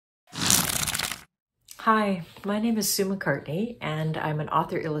Hi, my name is Sue Macartney and I'm an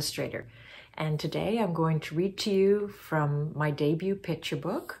author-illustrator. And today I'm going to read to you from my debut picture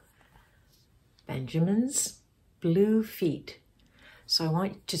book, Benjamin's Blue Feet. So I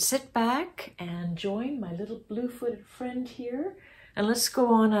want you to sit back and join my little blue-footed friend here and let's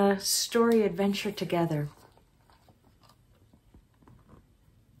go on a story adventure together.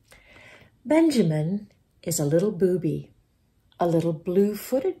 Benjamin is a little booby, a little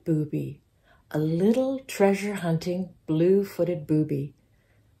blue-footed booby. A little treasure-hunting, blue-footed booby.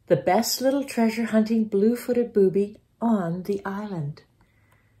 The best little treasure-hunting, blue-footed booby on the island.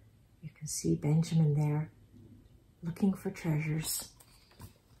 You can see Benjamin there, looking for treasures.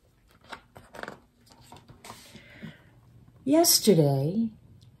 Yesterday,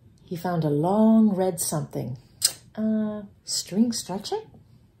 he found a long red something. String stretching?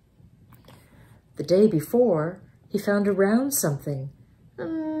 The day before, he found a round something.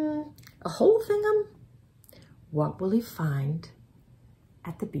 A whole thingham? What will he find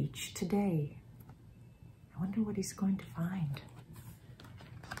at the beach today? I wonder what he's going to find.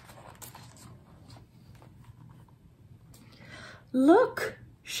 Look,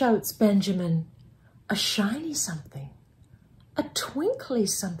 shouts Benjamin, a shiny something, a twinkly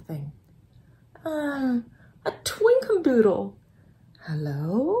something, a twinkle-doodle.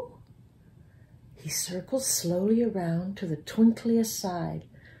 Hello? He circles slowly around to the twinkliest side.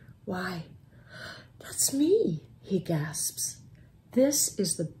 Why, that's me, he gasps. This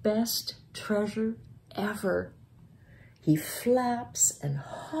is the best treasure ever. He flaps and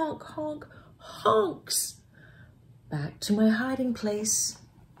honk, honk, honks. Back to my hiding place.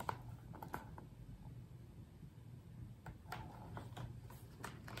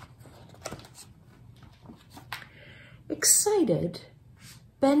 Excited,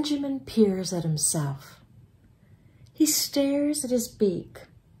 Benjamin peers at himself. He stares at his beak.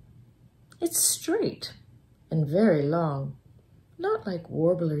 It's straight and very long, not like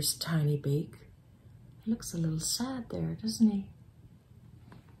Warbler's tiny beak. He looks a little sad there, doesn't he?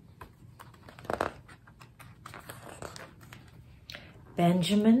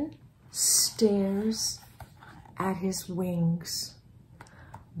 Benjamin stares at his wings.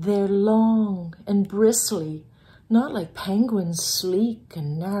 They're long and bristly, not like Penguin's sleek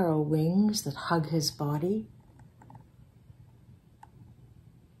and narrow wings that hug his body.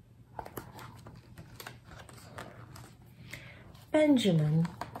 Benjamin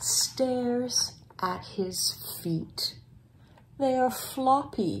stares at his feet. They are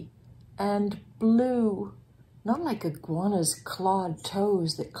floppy and blue, not like iguana's clawed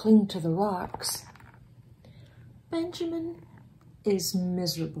toes that cling to the rocks. Benjamin is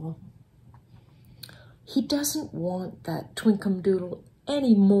miserable. He doesn't want that twinkum-doodle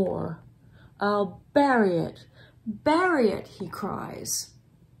anymore. I'll bury it, he cries.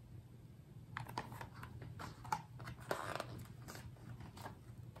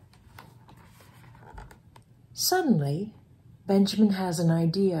 Suddenly, Benjamin has an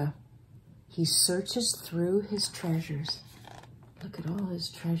idea. He searches through his treasures. Look at all his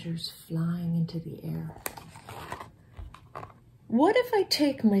treasures flying into the air. What if I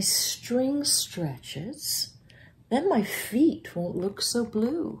take my string stretches? Then my feet won't look so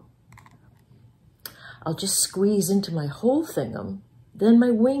blue. I'll just squeeze into my whole thingham. Then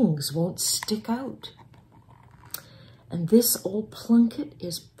my wings won't stick out. And this old plunket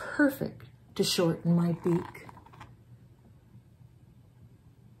is perfect to shorten my beak.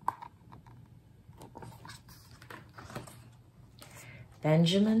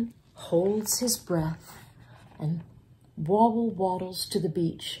 Benjamin holds his breath and waddles to the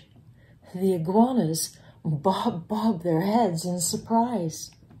beach. The iguanas bob their heads in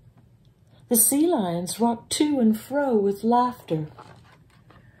surprise. The sea lions rock to and fro with laughter.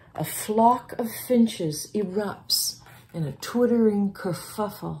 A flock of finches erupts in a twittering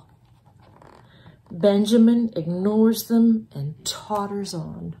kerfuffle. Benjamin ignores them and totters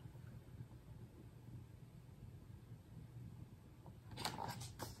on.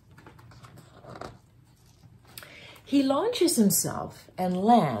 He launches himself and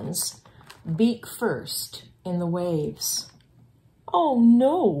lands, beak first, in the waves. Oh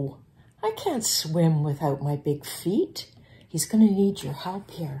no, I can't swim without my big feet. He's going to need your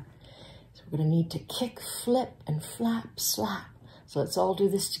help here. So we're going to need to kick, flip, and flap, slap. So let's all do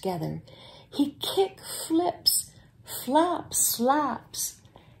this together. He kick, flips, flaps, slaps,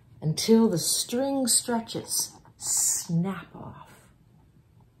 until the string stretches snap off.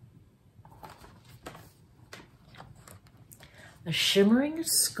 A shimmering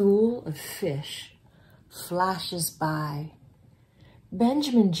school of fish flashes by.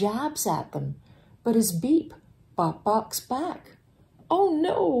 Benjamin jabs at them, but his beep bops back. Oh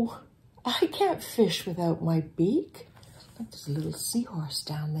no, I can't fish without my beak. Look, there's a little seahorse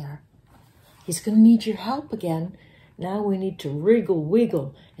down there. He's going to need your help again. Now we need to wriggle,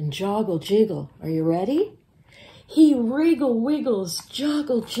 wiggle, and joggle, jiggle. Are you ready? He wriggle, wiggles,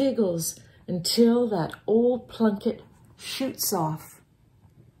 joggle, jiggles until that old plunket shoots off.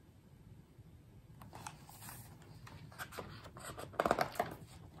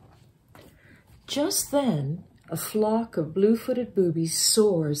 Just then, a flock of blue-footed boobies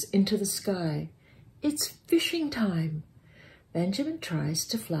soars into the sky. It's fishing time. Benjamin tries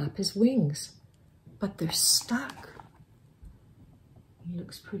to flap his wings, but they're stuck. He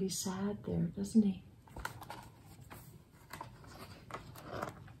looks pretty sad there, doesn't he?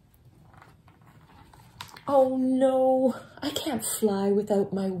 Oh no, I can't fly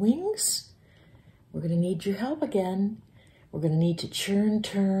without my wings. We're going to need your help again. We're going to need to churn,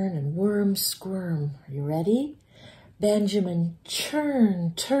 turn, and worm, squirm. Are you ready? Benjamin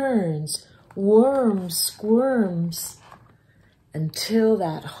churn, turns, worms, squirms, until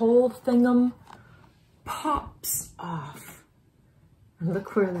that whole thingum pops off. And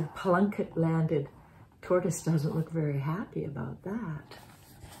look where the plunket landed. Tortoise doesn't look very happy about that.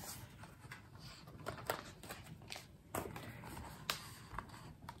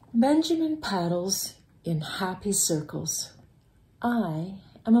 Benjamin paddles in happy circles. I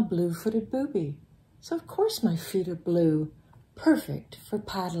am a blue-footed booby, so of course my feet are blue, perfect for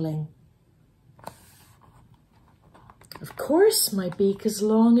paddling. Of course my beak is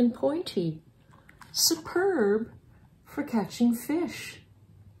long and pointy, superb for catching fish.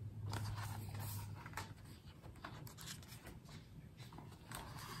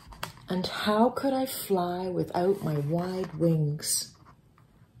 And how could I fly without my wide wings?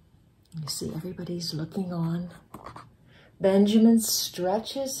 You see, everybody's looking on. Benjamin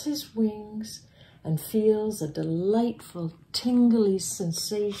stretches his wings and feels a delightful tingly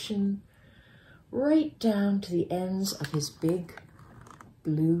sensation right down to the ends of his big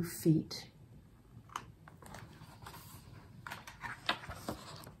blue feet.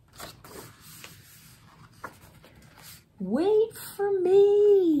 Wait for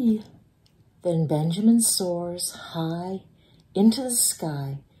me! Then Benjamin soars high into the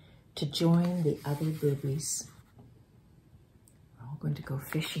sky to join the other boobies. We're all going to go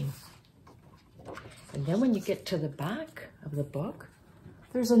fishing. And then when you get to the back of the book,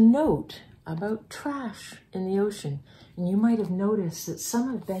 there's a note about trash in the ocean. And you might have noticed that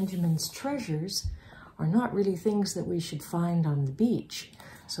some of Benjamin's treasures are not really things that we should find on the beach.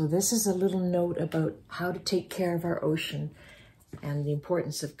 So this is a little note about how to take care of our ocean and the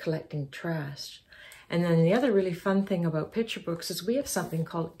importance of collecting trash. And then the other really fun thing about picture books is we have something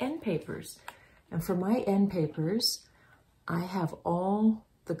called end papers. And for my end papers, I have all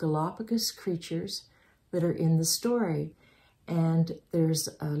the Galapagos creatures that are in the story. And there's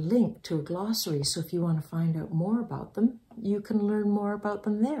a link to a glossary. So if you want to find out more about them, you can learn more about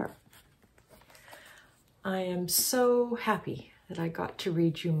them there. I am so happy that I got to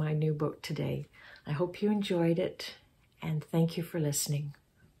read you my new book today. I hope you enjoyed it, and thank you for listening.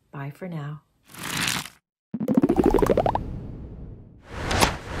 Bye for now.